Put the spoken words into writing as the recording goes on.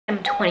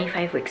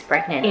25 weeks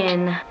pregnant.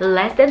 In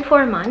less than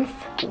 4 months,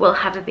 we'll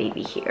have a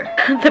baby here.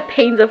 The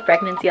pains of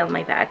pregnancy on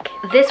my back.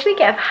 This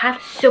week I've had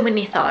so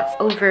many thoughts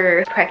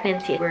over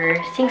pregnancy. We're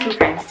seeing some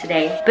friends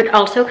today, but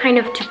also kind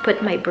of to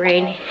put my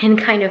brain in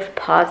kind of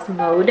pause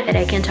mode that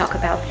I can talk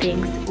about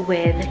things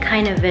with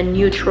kind of a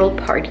neutral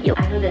party.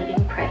 I know that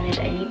being pregnant,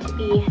 I need to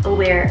be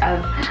aware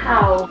of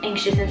how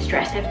anxious and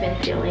stressed I've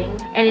been feeling,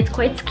 and it's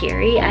quite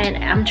scary,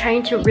 and I'm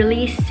trying to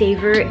really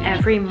savor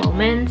every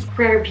moment.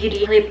 Rare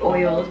Beauty lip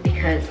oils,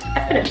 because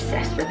I've been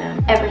obsessed with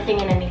them. Everything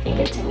and anything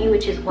gets to me,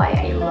 which is why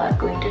I love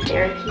going to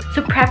therapy.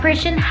 So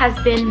preparation has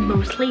been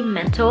mostly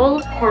mental,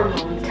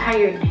 hormone,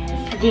 tiredness,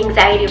 the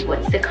anxiety of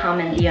what's to come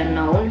and the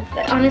unknown.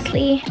 But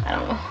honestly, I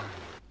don't know.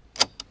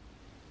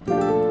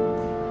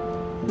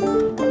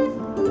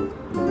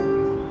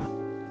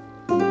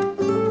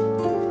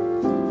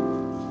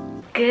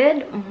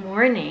 Good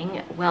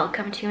morning,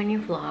 welcome to a new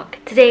vlog.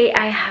 Today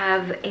I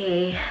have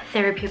a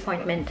therapy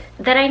appointment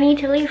that I need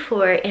to leave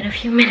for in a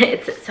few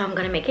minutes, so I'm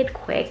gonna make it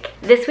quick.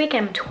 This week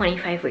I'm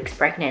 25 weeks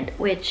pregnant,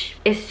 which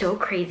is so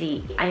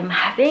crazy. I'm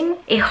having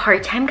a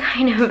hard time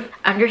kind of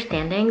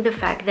understanding the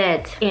fact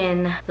that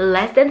in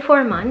less than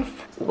 4 months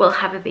we'll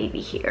have a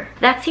baby here.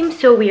 That seems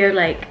so weird.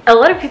 Like, a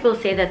lot of people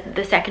say that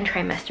the second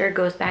trimester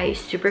goes by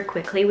super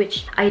quickly,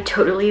 which I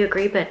totally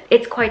agree, but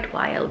it's quite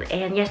wild.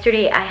 And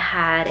yesterday I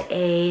had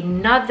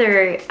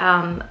another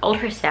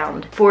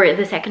ultrasound for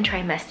the second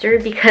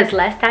trimester, because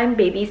last time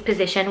baby's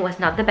position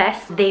was not the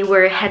best. They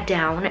were head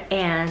down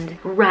and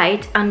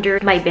right under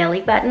my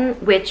belly button,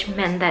 which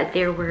meant that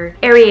there were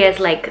areas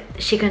like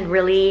she couldn't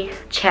really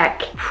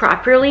check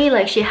properly.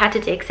 Like, she had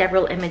to take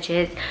several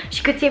images.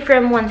 She could see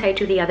from one side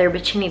to the other,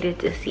 but she needed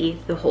to see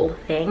the whole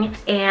thing.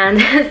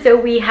 And so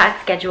we had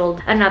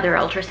scheduled another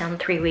ultrasound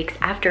 3 weeks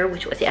after,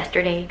 which was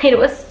yesterday. It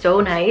was so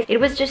nice. It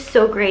was just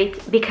so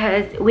great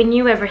because we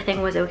knew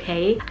everything was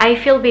okay. I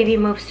feel baby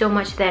moves so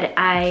much that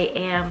I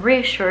am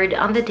reassured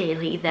on the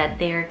daily that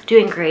they're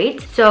doing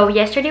great. So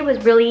yesterday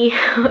was really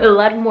a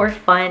lot more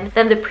fun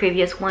than the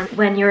previous one,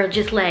 when you're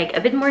just like a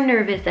bit more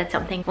nervous that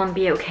something won't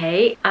be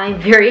okay. I'm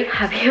very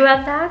happy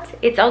about that.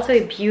 It's also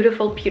a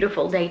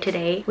beautiful day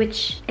today,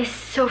 which is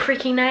so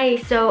freaking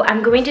nice. So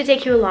I'm going to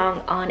take you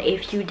along on a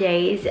few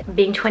days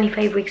being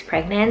 25 weeks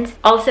pregnant.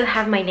 Also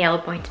have my nail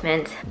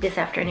appointment this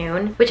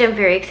afternoon, which I'm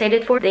very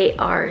excited for. They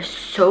are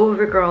so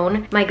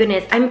overgrown. My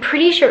goodness, I'm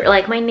pretty sure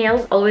like my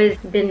nails always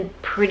been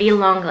pretty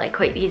long, like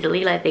quite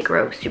easily, like they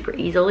grow super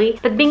easily,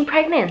 but being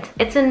pregnant,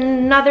 it's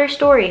another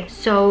story.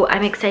 So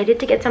I'm excited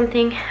to get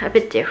something a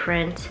bit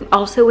different. I'm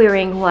also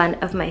wearing one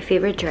of my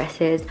favorite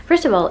dresses.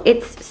 First of all,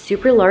 it's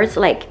super large.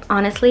 Like,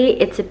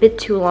 honestly, it's a bit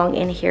too long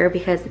in here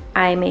because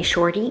I'm a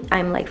shorty.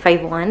 I'm like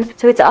 5'1",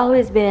 so it's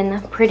always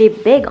been pretty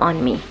big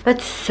on me,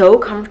 but so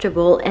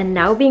comfortable. And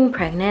now being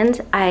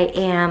pregnant, I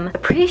am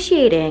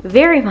appreciating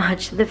very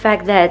much the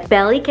fact that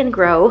belly can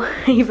grow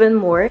even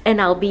more, and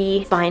I'll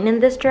be fine in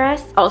this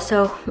dress.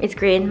 Also, it's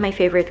green, my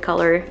favorite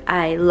color.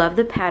 I love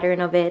the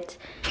pattern of it.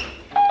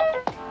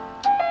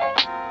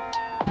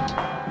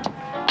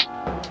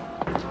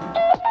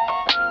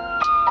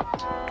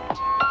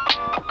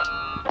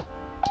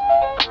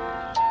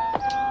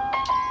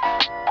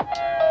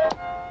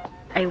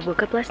 I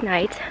woke up last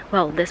night,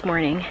 well, this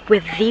morning,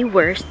 with the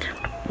worst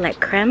leg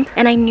cramp,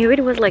 and I knew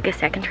it was like a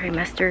second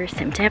trimester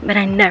symptom, but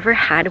I never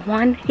had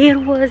one. It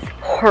was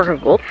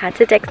horrible. I had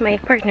to text my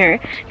partner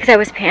because I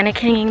was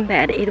panicking in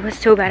bed. It was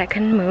so bad I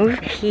couldn't move.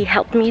 He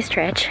helped me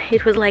stretch.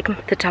 It was like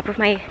the top of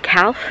my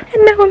calf,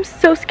 and now I'm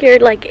so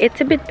scared. Like,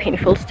 it's a bit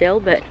painful still,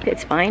 but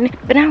it's fine.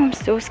 But now I'm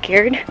so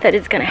scared that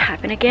it's gonna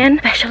happen again,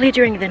 especially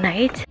during the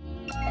night.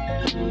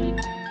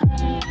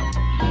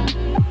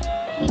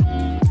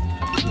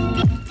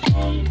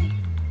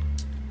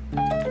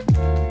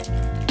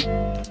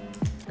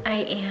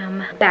 I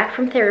am back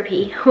from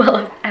therapy.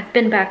 Well, I've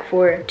been back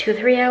for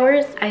 2-3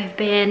 hours. I've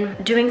been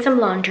doing some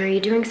laundry,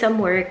 doing some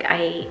work.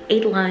 I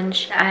ate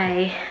lunch.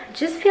 I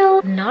just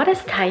feel not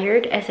as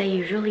tired as I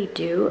usually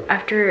do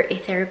after a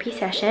therapy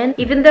session,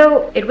 even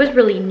though it was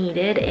really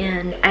needed,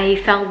 and I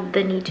felt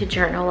the need to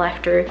journal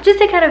after, just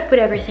to kind of put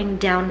everything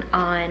down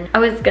on, I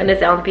was gonna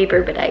say on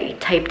paper, but I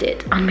typed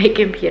it on my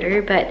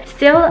computer. But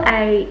still,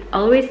 I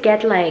always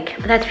get like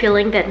that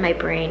feeling that my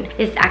brain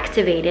is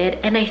activated,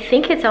 and I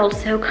think it's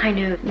also kind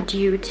of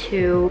due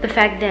to the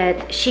fact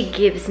that she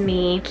gives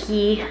me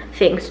key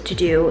things to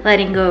do,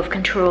 letting go of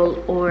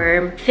control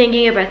or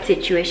thinking about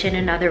situation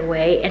another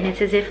way, and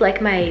it's as if like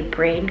my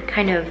brain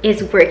kind of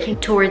is working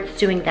towards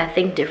doing that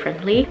thing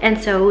differently. And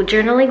so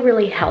journaling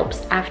really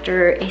helps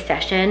after a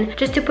session,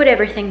 just to put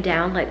everything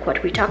down, like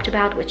what we talked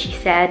about, what she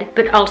said,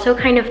 but also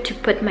kind of to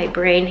put my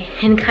brain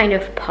in kind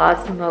of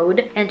pause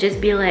mode and just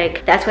be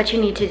like, that's what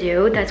you need to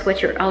do, that's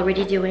what you're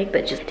already doing,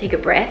 but just take a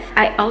breath.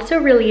 I also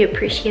really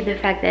appreciate the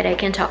fact that I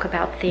can talk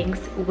about things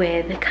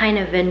with kind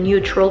of a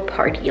neutral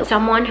party,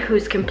 someone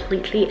who's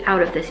completely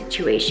out of the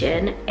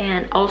situation,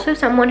 and also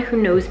someone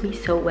who knows me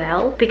so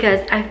well, because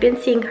I've been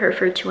seeing seeing her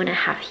for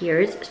 2.5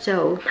 years,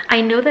 so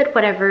I know that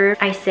whatever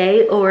I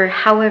say or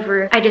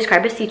however I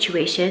describe a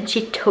situation,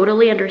 she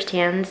totally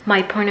understands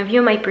my point of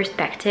view, my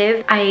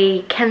perspective.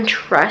 I can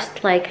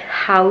trust like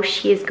how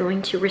she is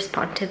going to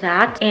respond to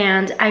that,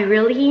 and I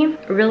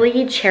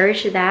really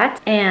cherish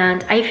that,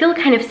 and I feel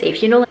kind of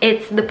safe, you know.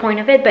 It's the point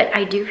of it, but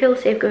I do feel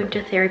safe going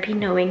to therapy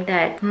knowing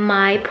that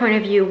my point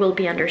of view will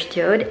be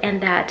understood,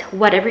 and that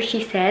whatever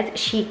she says,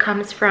 she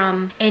comes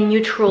from a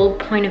neutral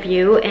point of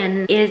view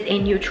and is a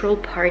neutral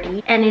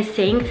party and is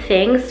saying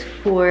things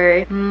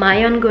for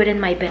my own good and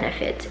my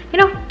benefit. You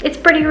know, it's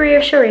pretty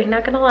reassuring,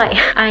 not gonna lie.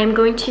 I'm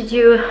going to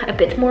do a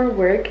bit more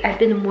work. I've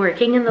been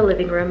working in the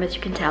living room, as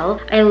you can tell.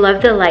 I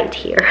love the light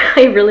here.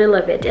 I really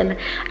love it, and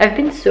I've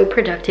been so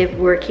productive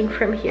working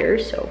from here,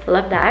 so I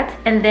love that.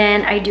 And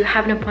then I do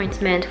have an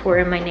appointment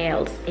for my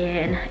nails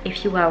in a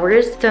few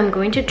hours, so I'm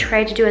going to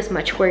try to do as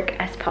much work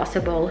as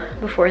possible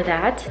before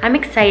that. I'm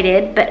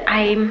excited, but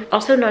I'm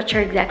also not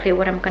sure exactly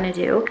what I'm gonna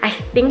do. I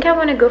think I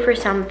want to go for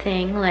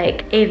something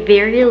like a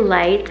very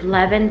light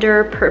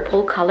lavender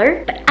purple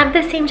color, but at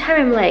the same time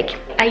I'm like,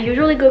 I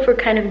usually go for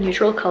kind of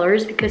neutral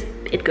colors because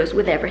it goes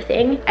with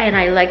everything, and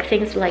I like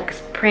things like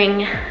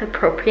spring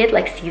appropriate,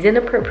 like season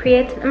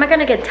appropriate. I'm not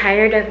gonna get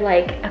tired of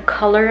like a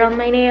color on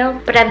my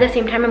nail, but at the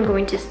same time I'm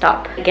going to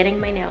stop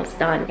getting my nails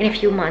done in a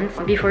few months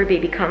before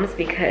baby comes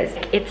because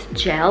it's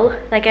gel.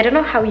 Like, I don't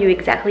know how you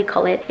exactly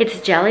call it.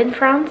 It's gel in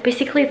France.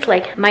 Basically it's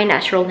like my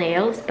natural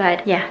nails,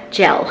 but yeah,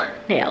 gel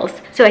nails.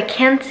 So I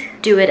can't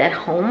do it at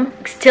home.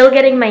 Still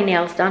getting my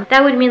nails done.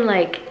 That would mean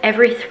like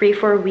every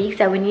 3-4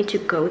 weeks I would need to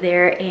go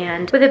there,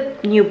 and with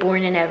a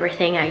newborn and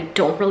everything, I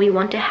don't really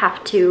want to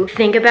have to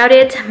think about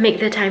it, make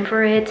the time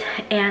for it,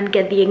 and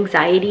get the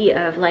anxiety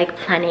of like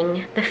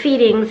planning the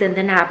feedings and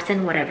the naps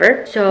and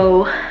whatever.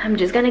 So I'm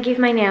just gonna give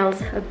my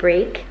nails a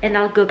break, and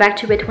I'll go back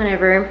to it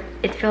whenever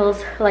it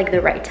feels like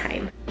the right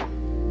time.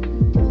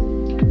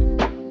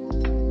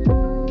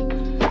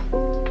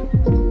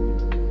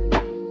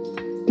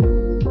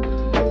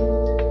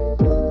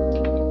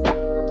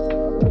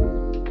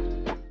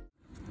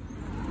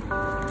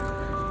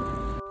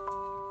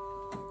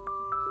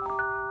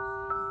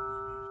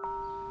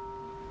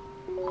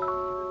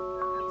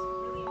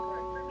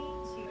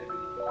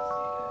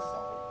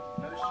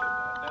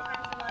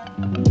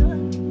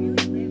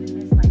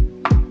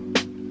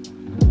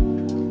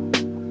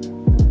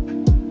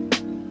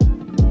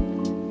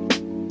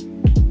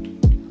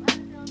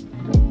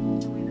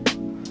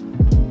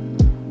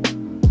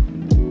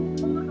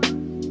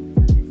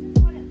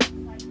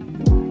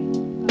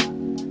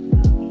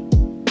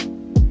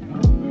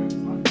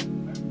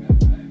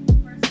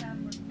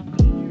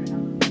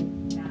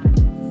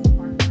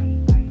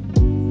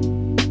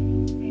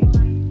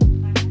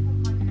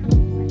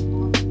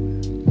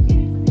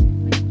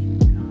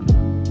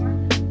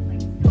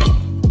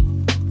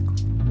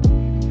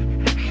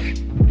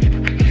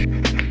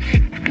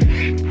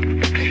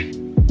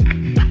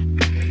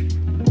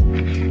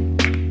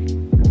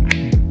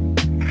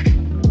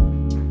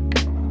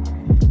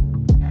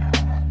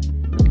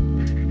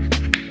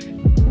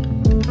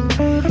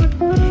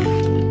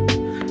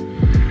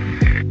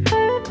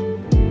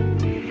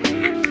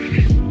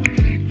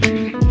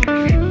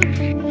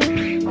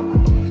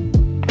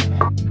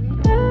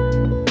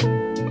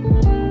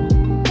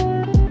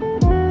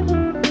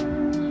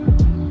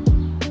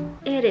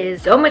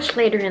 So much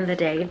later in the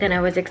day than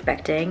I was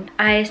expecting.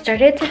 I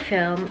started to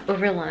film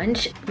over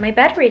lunch. My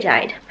battery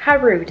died. How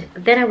rude.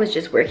 Then I was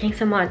just working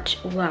so much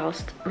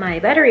whilst my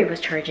battery was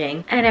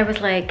charging, and I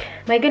was like,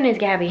 my goodness,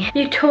 Gabby,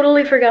 you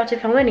totally forgot to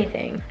film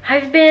anything.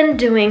 I've been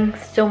doing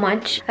so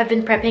much. I've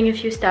been prepping a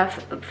few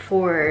stuff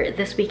for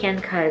this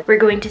weekend because we're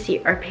going to see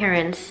our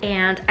parents,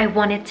 and I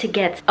wanted to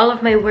get all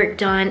of my work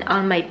done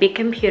on my big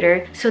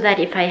computer so that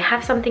if I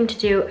have something to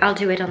do, I'll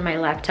do it on my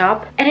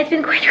laptop. And it's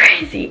been quite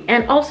crazy.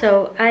 And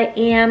also, I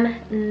am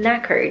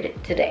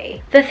knackered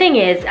today. The thing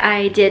is,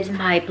 I did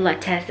my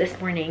blood test this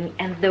morning,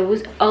 and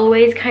those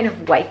always kind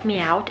of wipe me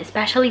out,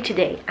 especially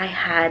today. I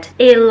had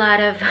a lot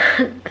of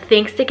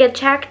things to get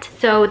checked,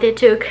 so they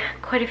took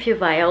quite a few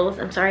vials.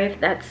 I'm sorry if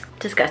that's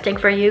disgusting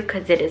for you,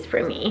 because it is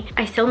for me.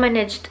 I still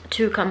managed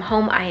to come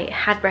home. I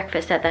had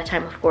breakfast at that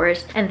time, of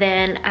course, and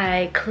then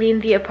I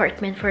cleaned the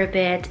apartment for a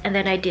bit, and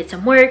then I did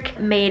some work,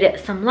 made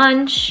some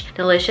lunch,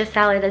 delicious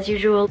salad as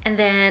usual, and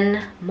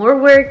then more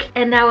work,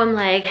 and now I'm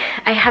like,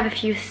 I have a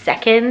few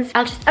seconds,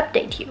 I'll just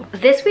update you.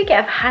 This week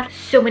I've had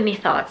so many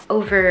thoughts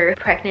over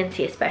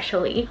pregnancy,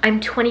 especially.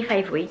 I'm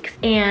 25 weeks,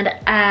 and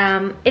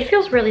it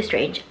feels really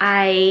strange.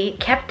 I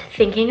kept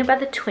thinking about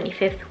the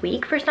 25th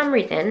week for some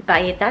reason.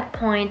 By that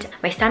point,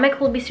 my stomach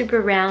will be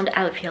super round,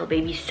 I'll feel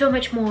baby so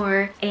much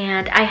more,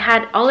 and I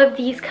had all of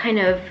these kind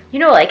of, you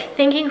know, like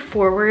thinking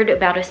forward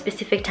about a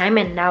specific time,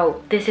 and now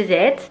this is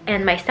it,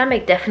 and my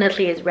stomach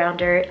definitely is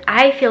rounder.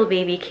 I feel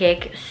baby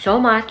kick so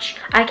much.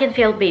 I can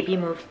feel baby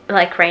move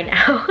like right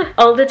now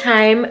all the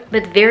time,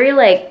 but very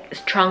like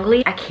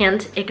strongly. I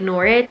can't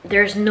ignore it.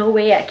 There's no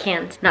way I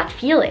can't not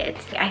feel it.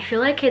 I feel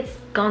like it's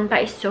gone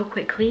by so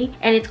quickly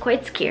and it's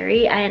quite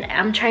scary, and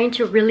I'm trying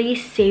to really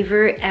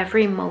savor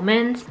every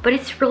moment, but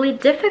it's really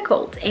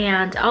difficult.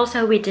 And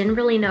also we didn't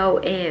really know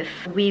if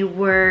we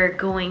were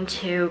going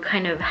to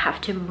kind of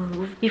have to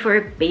move before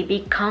a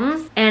baby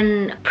comes,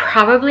 and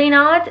probably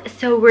not.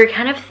 So we're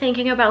kind of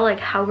thinking about like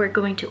how we're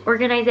going to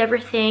organize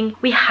everything.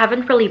 We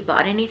haven't really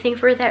bought anything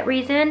for that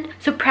reason.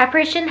 So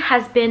preparation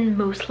has been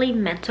mostly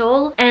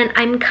mental, and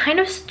I'm kind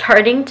of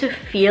starting to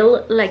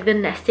feel like the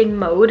nesting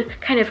mode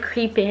kind of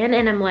creep in,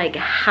 and I'm like,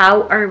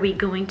 how are we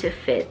going to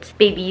fit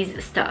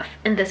baby's stuff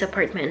in this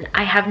apartment?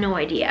 I have no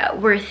idea.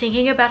 We're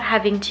thinking about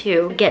having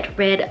to get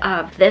rid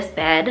of this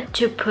bed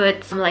to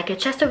put like a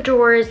chest of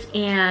drawers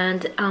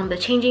and the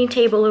changing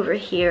table over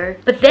here.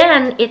 But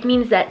then it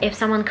means that if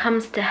someone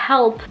comes to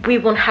help, we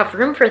won't have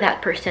room for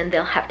that person.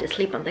 They'll have to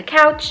sleep on the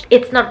couch.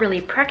 It's not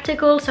really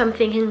practical. So I'm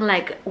thinking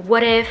like,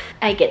 what if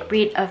I get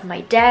rid of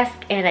my desk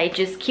and I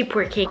just keep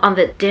working on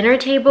the dinner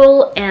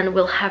table, and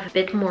we'll have a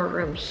bit more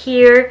room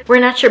here. We're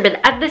not sure, but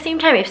at the same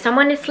time, if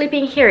someone is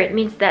sleeping here, it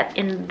means that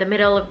in the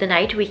middle of the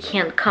night we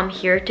can't come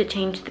here to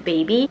change the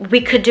baby.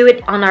 We could do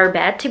it on our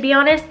bed, to be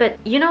honest,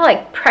 but you know,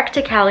 like,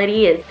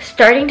 practicality is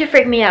starting to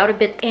freak me out a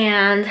bit.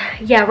 And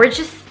yeah, we're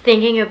just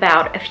thinking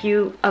about a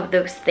few of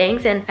those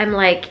things, and I'm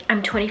like,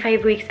 I'm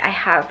 25 weeks, I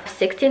have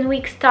 16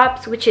 week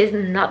stops, which is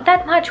not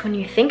that much when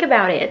you think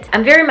about it.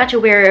 I'm very much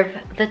aware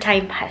of the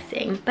time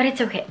passing, but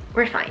it's okay,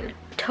 we're fine.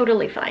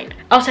 Totally fine.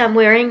 Also, I'm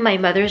wearing my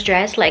mother's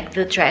dress, like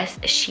the dress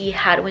she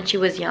had when she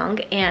was young,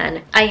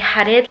 and I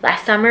had it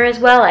last summer as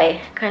well.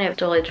 I kind of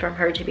stole it from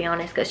her, to be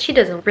honest, because she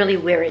doesn't really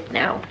wear it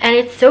now. And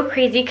it's so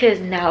crazy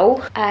because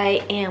now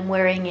I am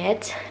wearing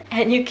it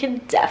and you can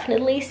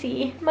definitely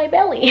see my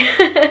belly.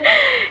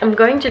 I'm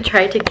going to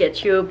try to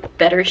get you a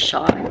better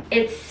shot.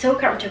 It's so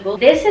comfortable.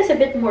 This is a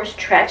bit more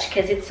stretched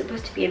because it's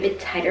supposed to be a bit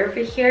tighter over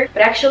here,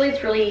 but actually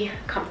it's really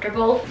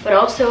comfortable. But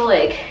also,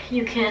 like,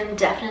 you can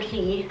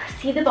definitely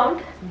see the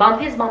bump.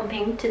 Bump is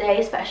bumping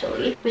today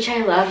especially, which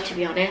I love, to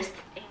be honest.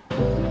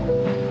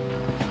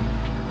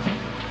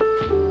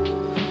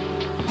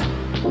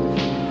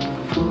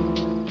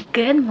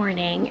 Good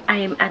morning.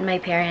 I'm at my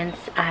parents'.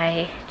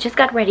 I just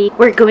got ready.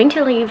 We're going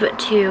to leave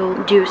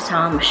to do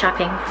some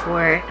shopping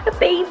for a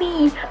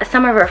baby.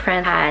 Some of our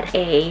friends had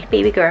a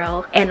baby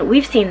girl and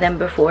we've seen them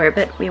before,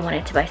 but we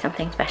wanted to buy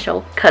something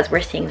special because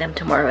we're seeing them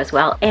tomorrow as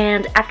well.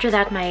 And after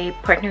that, my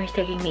partner is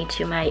taking me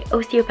to my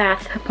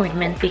osteopath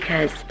appointment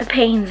because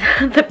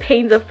the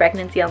pains of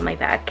pregnancy on my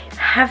back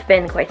have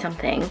been quite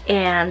something.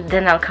 And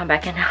then I'll come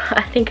back and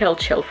I think I'll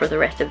chill for the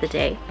rest of the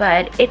day.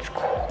 But it's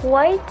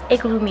quite a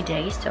gloomy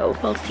day, so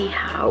we'll see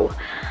how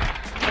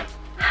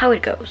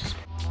it goes.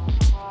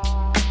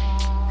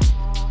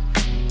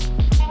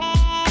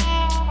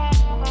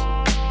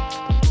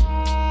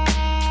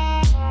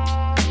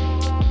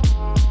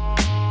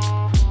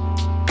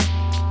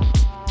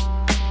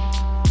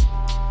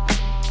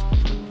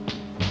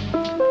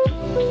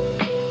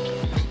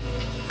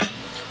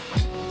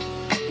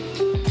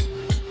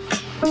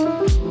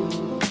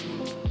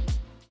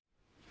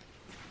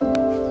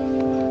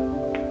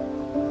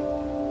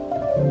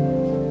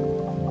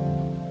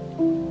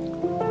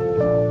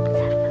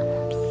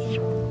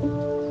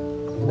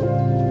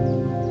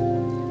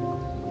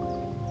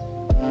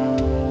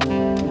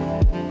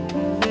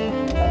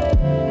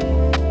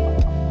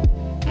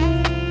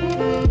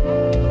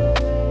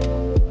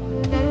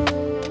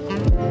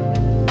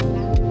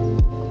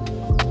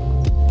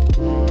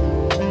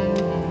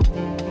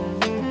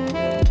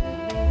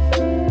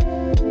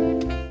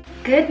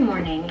 Good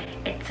morning,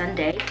 it's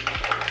Sunday.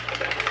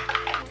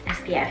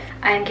 SPF.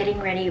 I'm getting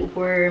ready.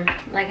 We're,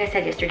 like I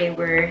said yesterday,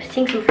 we're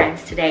seeing some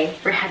friends today.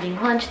 We're having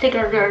lunch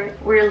together.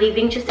 We're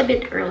leaving just a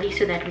bit early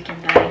so that we can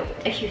buy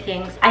a few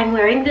things. I'm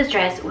wearing this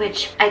dress,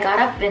 which I got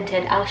off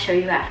Vinted. I'll show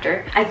you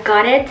after. I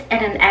got it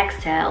at an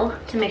XL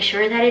to make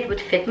sure that it would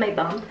fit my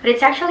bump, but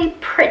it's actually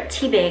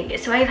pretty big.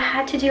 So I've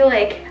had to do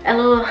like a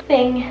little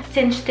thing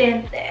cinched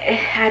in.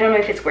 I don't know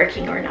if it's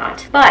working or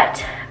not,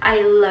 but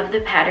I love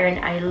the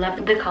pattern. I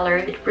love the color.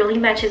 It really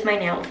matches my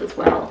nails as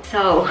well.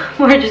 So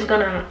we're just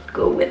gonna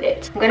go with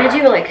it. I'm gonna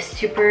do like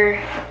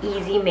super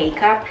easy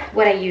makeup,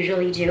 what I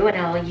usually do, and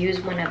I'll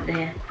use one of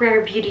the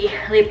Rare Beauty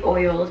lip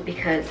oils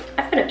because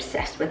I've been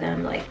obsessed with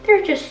them. Like,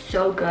 they're just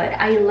so good.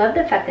 I love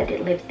the fact that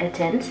it leaves a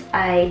tint.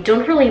 I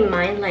don't really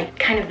mind like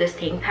kind of the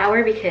staying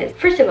power because,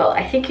 first of all,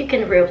 I think you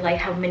can reapply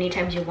how many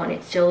times you want.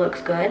 It still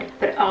looks good,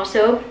 but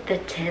also the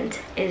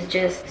tint is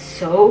just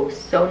so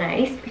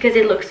nice because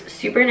it looks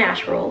super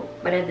natural,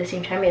 but at the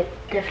same time it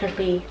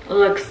definitely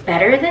looks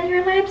better than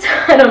your lips.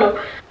 I don't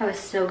know. I was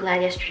so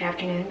glad yesterday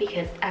afternoon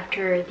because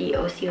after the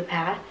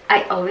osteopath,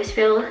 I always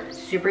feel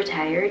super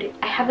tired.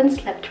 I haven't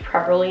slept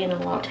properly in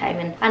a long time,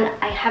 and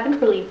I haven't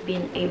really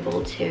been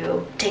able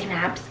to take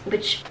naps,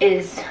 which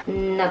is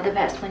not the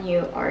best when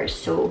you are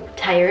so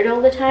tired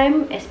all the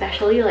time.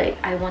 Especially like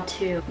I want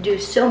to do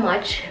so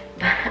much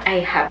I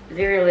have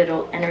very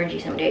little energy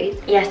some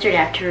days. Yesterday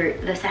after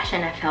the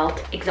session I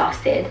felt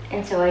exhausted,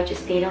 and so I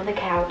just stayed on the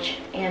couch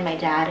and my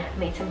dad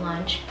made some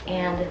lunch,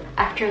 and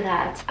after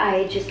that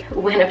I just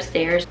went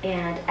upstairs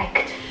and I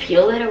could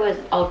feel that I was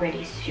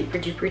already super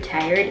duper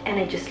tired, and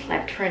I just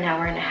slept for an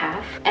hour and a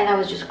half, and that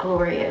was just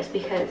glorious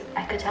because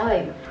I could tell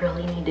I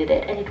really needed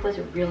it, and it was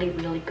a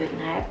really good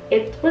nap.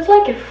 It was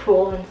like a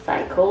full-on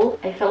cycle.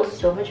 I felt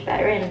so much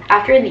better, and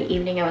after in the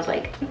evening I was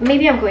like,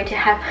 maybe I'm going to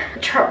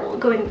have trouble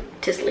going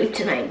to sleep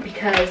tonight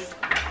because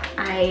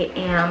I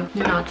am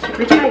not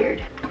super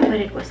tired, but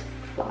it was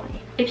fine.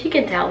 If you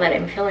can tell that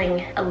I'm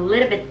feeling a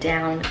little bit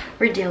down,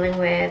 we're dealing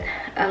with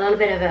a little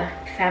bit of a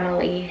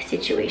family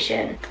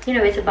situation. You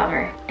know, it's a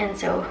bummer, and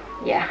so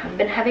yeah, I've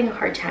been having a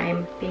hard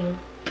time being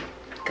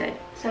good.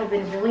 So I've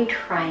been really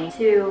trying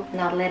to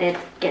not let it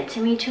get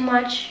to me too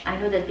much. I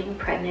know that being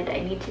pregnant, I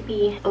need to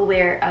be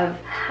aware of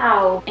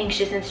how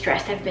anxious and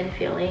stressed I've been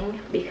feeling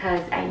because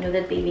I know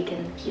that baby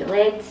can feel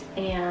it,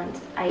 and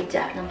I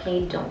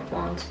definitely don't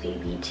want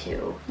baby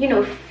to, you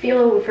know, feel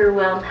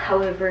overwhelmed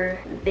however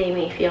they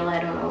may feel. I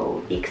don't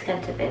know the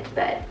extent of it,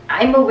 but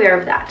I'm aware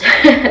of that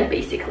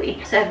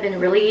basically. So I've been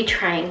really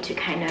trying to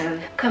kind of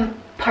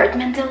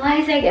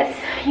compartmentalize, I guess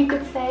you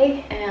could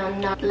say, and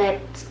not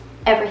let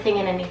everything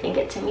and anything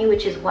get to me,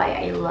 which is why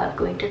I love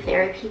going to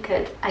therapy,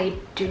 because I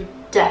do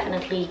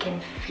definitely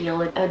can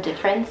feel a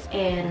difference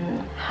in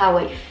how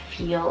I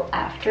feel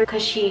after,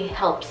 because she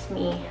helps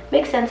me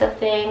make sense of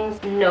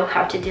things, know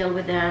how to deal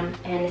with them,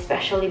 and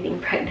especially being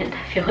pregnant,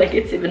 I feel like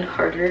it's even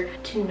harder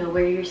to know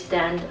where you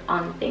stand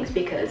on things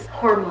because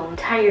hormone,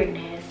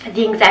 tiredness,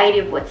 the anxiety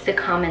of what's to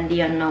come and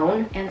the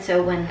unknown. And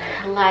so when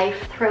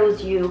life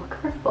throws you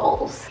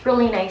curveballs, it's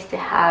really nice to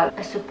have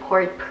a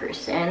support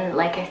person,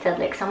 like I said,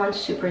 like someone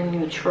super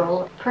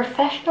neutral,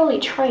 professionally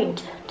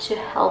trained to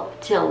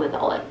help deal with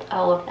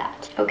all of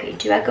that. Okay,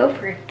 do I go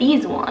for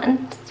these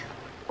ones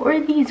or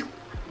these ones?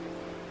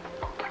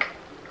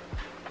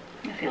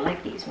 I feel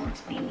like these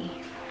ones maybe.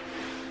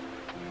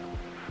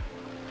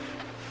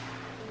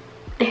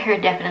 The hair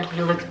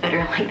definitely looks better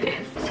like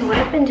this. So what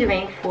I've been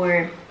doing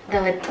for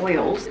the lip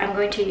oils, I'm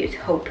going to use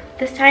Hope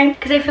this time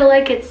because I feel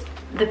like it's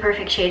the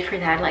perfect shade for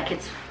that. Like,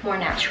 it's more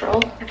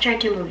natural. I've tried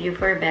to move you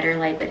for a better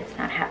light, but it's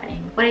not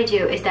happening. What I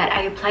do is that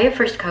I apply a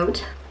first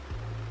coat,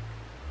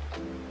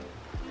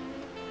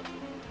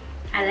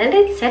 I let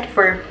it sit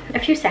for a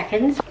few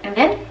seconds, and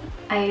then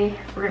I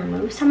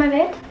remove some of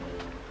it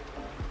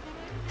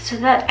so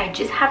that I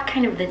just have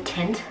kind of the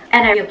tint,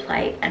 and I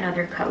apply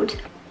another coat.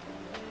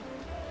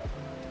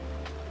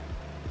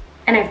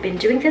 And I've been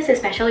doing this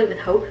especially with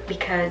Hope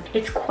because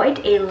it's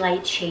quite a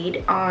light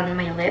shade on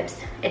my lips.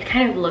 It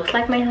kind of looks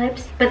like my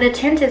lips, but the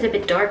tint is a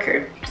bit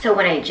darker. So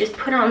when I just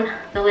put on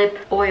the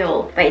lip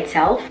oil by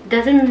itself, it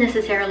doesn't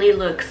necessarily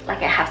look like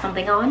I have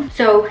something on.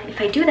 So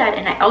if I do that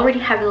and I already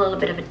have a little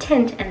bit of a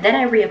tint and then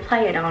I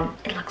reapply it on,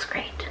 it looks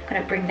great. I'm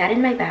gonna bring that in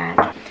my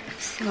bag.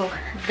 So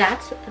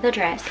that's the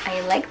dress.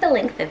 I like the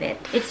length of it.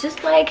 It's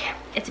just like,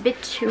 it's a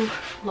bit too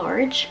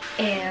large,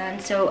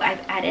 and so I've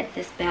added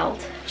this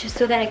belt just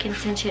so that I can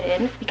cinch it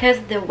in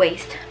because the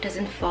waist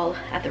doesn't fall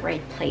at the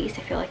right place.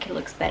 I feel like it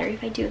looks better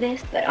if I do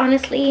this, but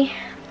honestly,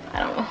 I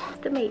don't know.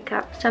 The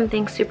makeup,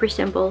 something super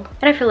simple,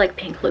 and I feel like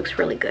pink looks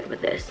really good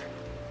with this.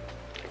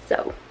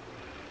 So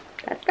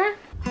that's that.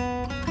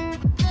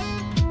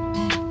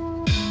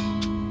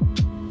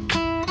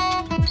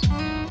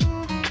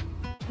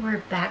 We're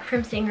back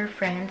from seeing her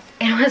friends.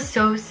 It was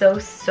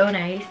so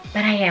nice,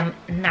 but I am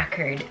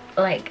knackered.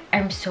 Like,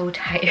 I'm so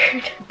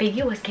tired.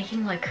 Baby was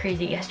kicking like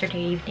crazy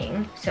yesterday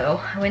evening, so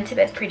I went to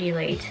bed pretty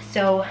late.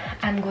 So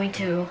I'm going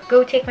to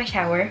go take my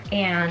shower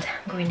and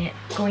I'm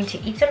going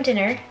to eat some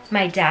dinner.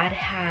 My dad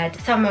had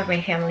some of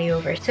my family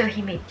over, so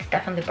he made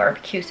stuff on the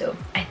barbecue, so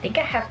I think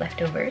I have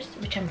leftovers,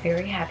 which I'm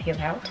very happy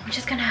about. I'm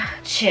just gonna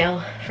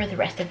chill for the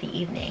rest of the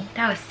evening.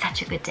 That was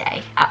such a good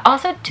day. I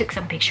also took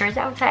some pictures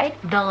outside.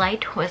 The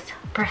light was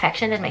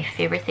perfection, and my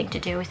favorite thing to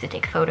do is to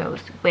take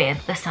photos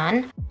with the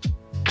sun.